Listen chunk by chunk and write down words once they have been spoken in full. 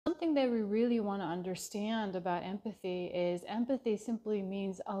thing that we really want to understand about empathy is empathy simply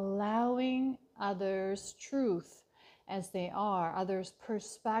means allowing others' truth as they are, others'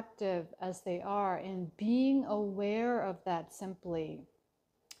 perspective as they are, and being aware of that simply.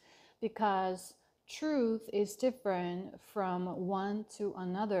 Because truth is different from one to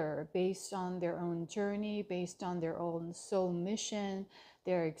another based on their own journey, based on their own soul mission,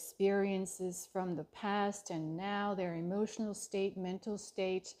 their experiences from the past and now, their emotional state, mental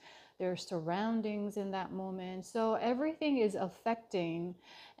state, their surroundings in that moment. So everything is affecting,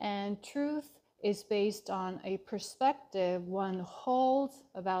 and truth is based on a perspective one holds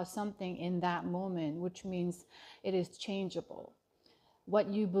about something in that moment, which means it is changeable. What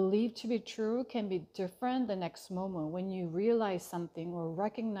you believe to be true can be different the next moment when you realize something or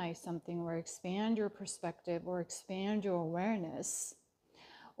recognize something or expand your perspective or expand your awareness,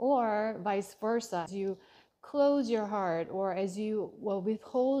 or vice versa. As you close your heart, or as you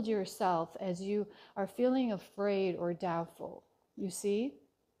withhold yourself, as you are feeling afraid or doubtful, you see?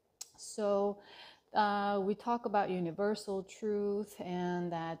 So we talk about universal truth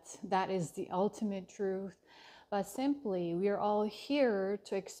and that is the ultimate truth. But simply, we are all here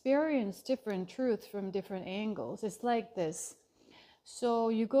to experience different truths from different angles. It's like this. So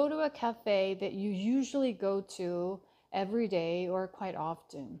you go to a cafe that you usually go to every day or quite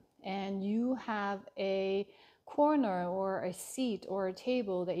often, and you have a corner or a seat or a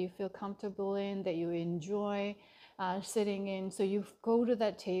table that you feel comfortable in, that you enjoy sitting in. So you go to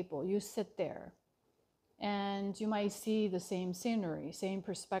that table, you sit there, and you might see the same scenery, same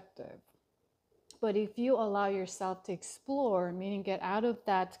perspective. But if you allow yourself to explore, meaning get out of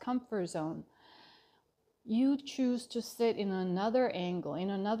that comfort zone, you choose to sit in another angle,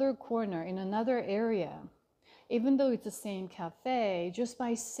 in another corner, in another area, even though it's the same cafe, just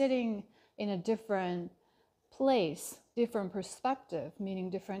by sitting in a different place, different perspective, meaning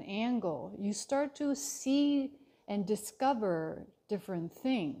different angle, you start to see and discover different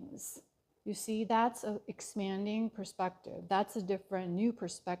things. You see, that's an expanding perspective. That's a different new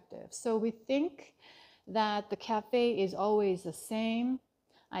perspective. So we think that the cafe is always the same.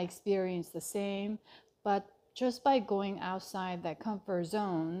 I experience the same. But just by going outside that comfort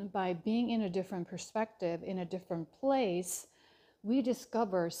zone, by being in a different perspective, in a different place, we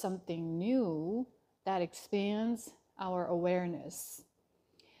discover something new that expands our awareness.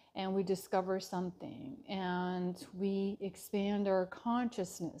 And we discover something, and we expand our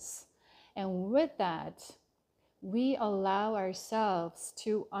consciousness. And with that, we allow ourselves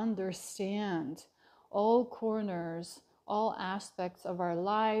to understand all corners, all aspects of our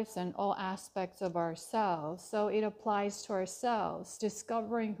lives and all aspects of ourselves. So it applies to ourselves,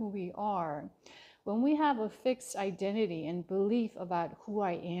 discovering who we are. When we have a fixed identity and belief about who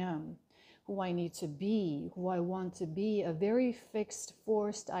I am, who I need to be, who I want to be, a very fixed,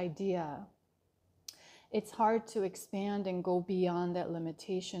 forced idea, it's hard to expand and go beyond that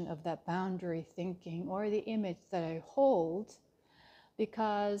limitation of that boundary thinking or the image that I hold,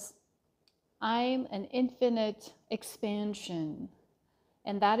 because I'm an infinite expansion,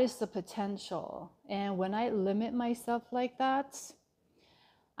 and that is the potential. And when I limit myself like that,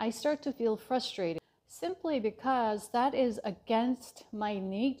 I start to feel frustrated, simply because that is against my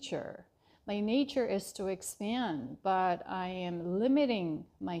nature. My nature is to expand, but I am limiting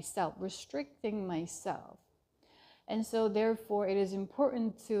myself, restricting myself. And so therefore, it is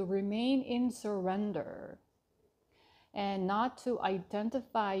important to remain in surrender and not to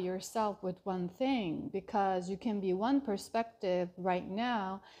identify yourself with one thing, because you can be one perspective right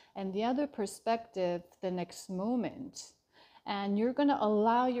now and the other perspective the next moment. And you're going to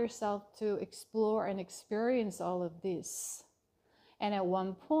allow yourself to explore and experience all of this. And at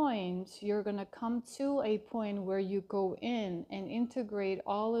one point, you're going to come to a point where you go in and integrate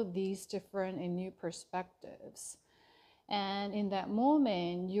all of these different and new perspectives. And in that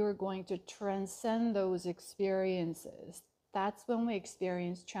moment, you're going to transcend those experiences. That's when we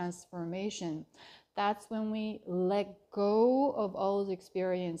experience transformation. That's when we let go of old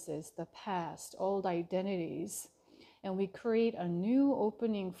experiences, the past, old identities, and we create a new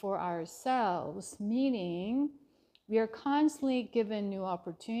opening for ourselves, meaning we are constantly given new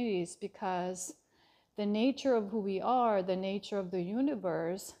opportunities, because the nature of who we are, the nature of the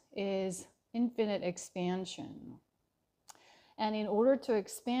universe, is infinite expansion. And in order to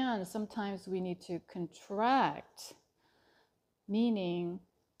expand, sometimes we need to contract, meaning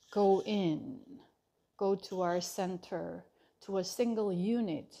go in, go to our center, to a single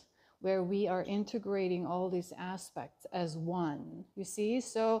unit where we are integrating all these aspects as one. You see,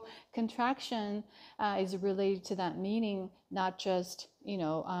 so contraction is related to that meaning, not just,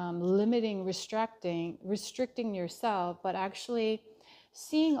 limiting, restricting yourself, but actually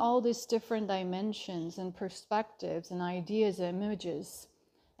seeing all these different dimensions and perspectives and ideas and images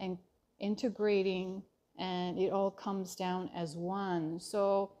and integrating, and it all comes down as one.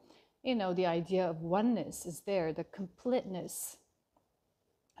 So, you know, the idea of oneness is there, the completeness.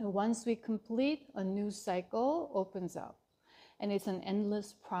 And once we complete, a new cycle opens up. And it's an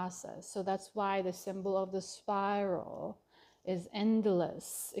endless process. So that's why the symbol of the spiral is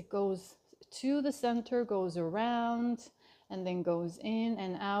endless. It goes to the center, goes around, and then goes in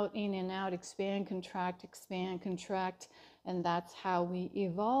and out, expand, contract. And that's how we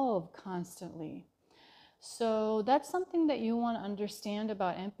evolve constantly. So that's something that you want to understand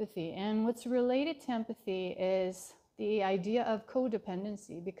about empathy. And what's related to empathy is the idea of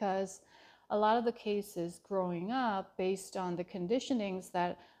codependency, because a lot of the cases growing up, based on the conditionings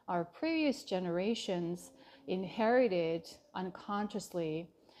that our previous generations inherited unconsciously,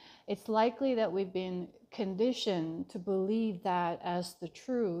 it's likely that we've been conditioned to believe that as the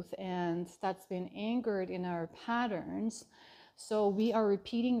truth, and that's been anchored in our patterns. So we are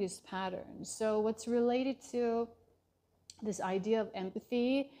repeating these patterns. So what's related to this idea of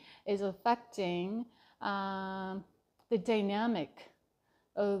empathy is affecting the dynamic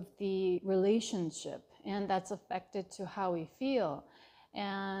of the relationship, and that's affected to how we feel.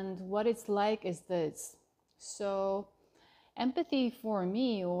 And what it's like is this. So empathy for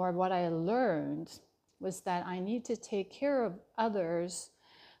me, or what I learned, was that I need to take care of others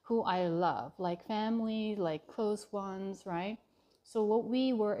who I love, like family, like close ones, right? So what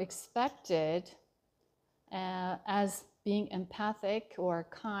we were expected as being empathic or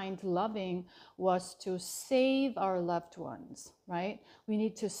kind, loving, was to save our loved ones, right? We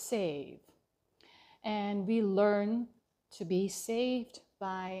need to save. And we learn to be saved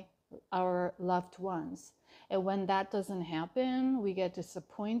by our loved ones. And when that doesn't happen, we get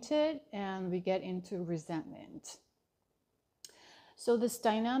disappointed and we get into resentment. So this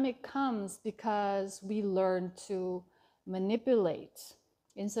dynamic comes because we learn to manipulate.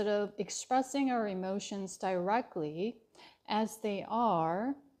 Instead of expressing our emotions directly as they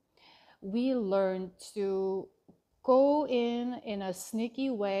are, we learn to go in a sneaky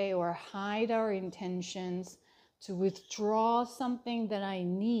way or hide our intentions, to withdraw something that I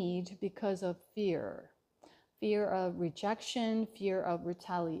need because of fear. Fear of rejection, fear of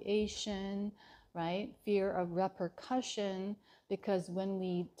retaliation, right? Fear of repercussion, because when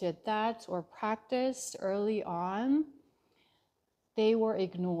we did that or practiced early on, they were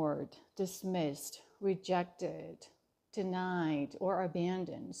ignored, dismissed, rejected, denied, or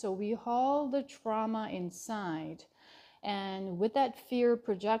abandoned. So we hold the trauma inside. And with that fear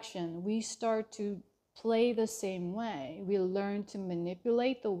projection, we start to play the same way. We learn to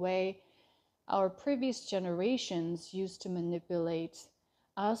manipulate the way our previous generations used to manipulate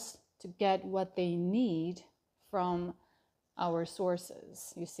us to get what they need from our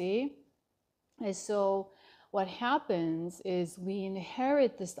sources, you see? And so what happens is we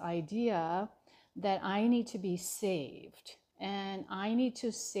inherit this idea that I need to be saved and I need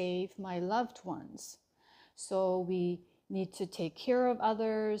to save my loved ones. So we need to take care of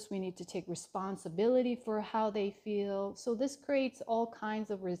others. We need to take responsibility for how they feel. So this creates all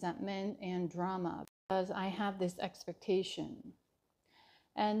kinds of resentment and drama because I have this expectation.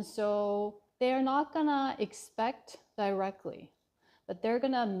 And so they're not gonna expect directly, but they're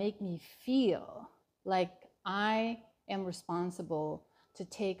gonna make me feel like I am responsible to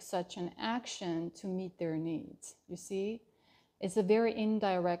take such an action to meet their needs. You see, it's a very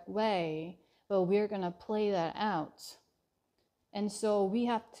indirect way, but we're gonna play that out. And so we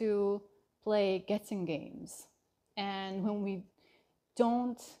have to play guessing games. And when we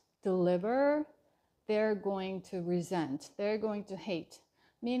don't deliver, they're going to resent, they're going to hate,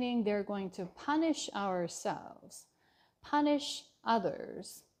 meaning they're going to punish ourselves, punish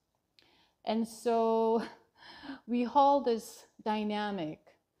others. And so we hold this dynamic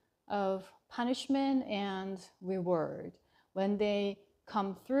of punishment and reward. When they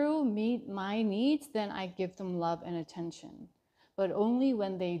come through, meet my needs, then I give them love and attention. But only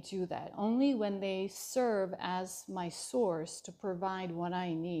when they do that, only when they serve as my source to provide what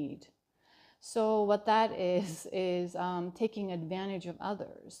I need. So what that is taking advantage of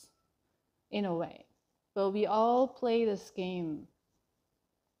others in a way. But we all play this game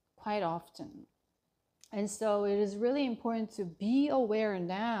quite often. And so it is really important to be aware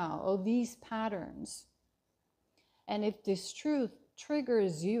now of these patterns. And if this truth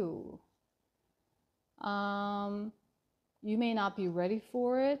triggers you, you may not be ready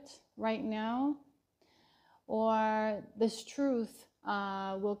for it right now, or this truth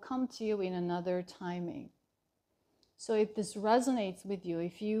will come to you in another timing. So if this resonates with you,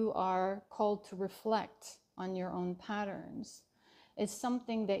 if you are called to reflect on your own patterns, is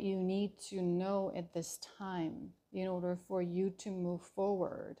something that you need to know at this time in order for you to move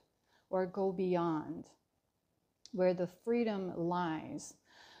forward or go beyond where the freedom lies.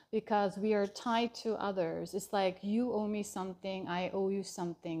 Because we are tied to others. It's like you owe me something, I owe you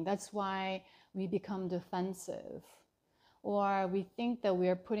something. That's why we become defensive. Or we think that we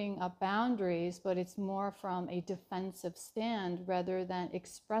are putting up boundaries, but it's more from a defensive stand rather than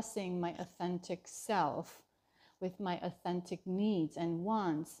expressing my authentic self with my authentic needs and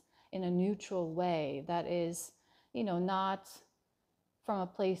wants in a neutral way that is, not from a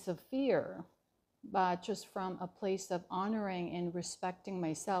place of fear, but just from a place of honoring and respecting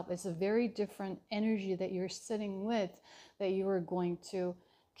myself. It's a very different energy that you're sitting with, that you are going to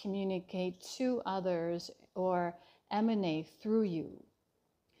communicate to others or emanate through you.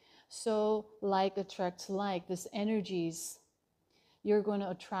 So like attracts like, this energies, you're going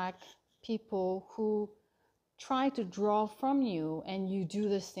to attract people who try to draw from you, and you do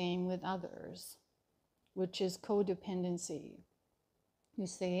the same with others, which is codependency. You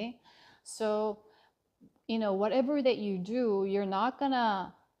see? So, whatever that you do, you're not going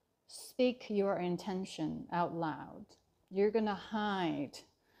to speak your intention out loud. You're going to hide.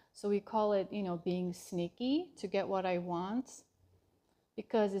 So we call it, being sneaky to get what I want.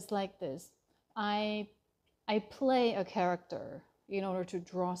 Because it's like this. I play a character in order to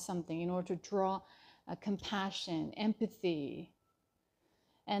draw something, in order to draw compassion, empathy.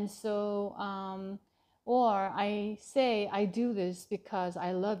 And so, or I say, I do this because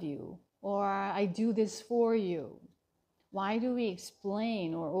I love you, or I do this for you. Why do we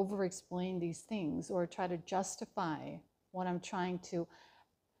explain or over-explain these things or try to justify what I'm trying to,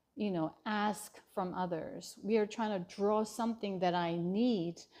 ask from others? We are trying to draw something that I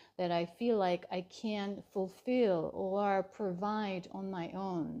need, that I feel like I can fulfill or provide on my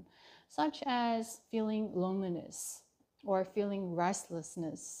own, such as feeling loneliness or feeling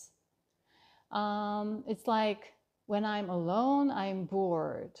restlessness. It's like when I'm alone, I'm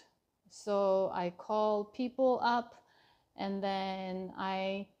bored. So I call people up, and then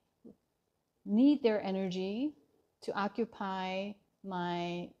I need their energy to occupy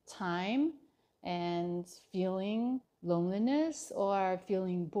my time and feeling loneliness or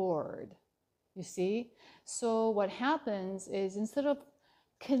feeling bored. You see? So what happens is, instead of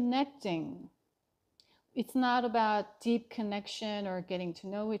connecting, it's not about deep connection or getting to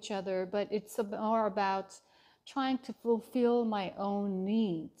know each other, but it's more about trying to fulfill my own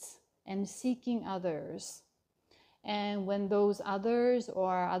needs and seeking others. And when those others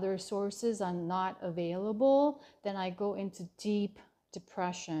or other sources are not available, then I go into deep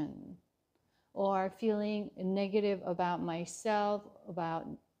depression or feeling negative about myself, about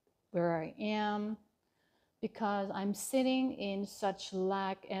where I am, because I'm sitting in such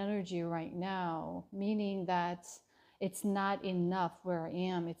lack energy right now, meaning that it's not enough where I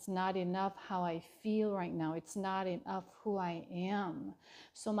am. It's not enough how I feel right now. It's not enough who I am.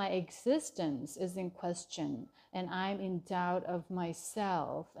 So my existence is in question, and I'm in doubt of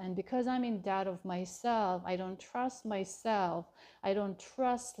myself. And because I'm in doubt of myself, I don't trust myself. I don't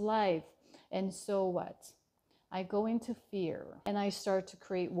trust life. And so what? I go into fear, and I start to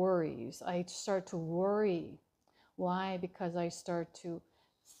create worries. I start to worry. Why? Because I start to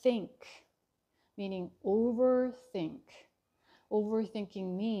think, meaning overthink.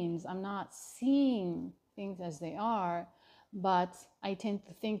 Overthinking means I'm not seeing things as they are, but I tend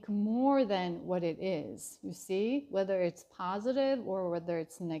to think more than what it is. You see, whether it's positive or whether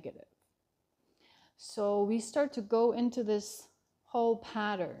it's negative. So we start to go into this whole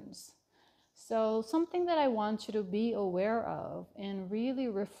patterns. So something that I want you to be aware of and really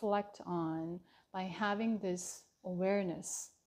reflect on by having this awareness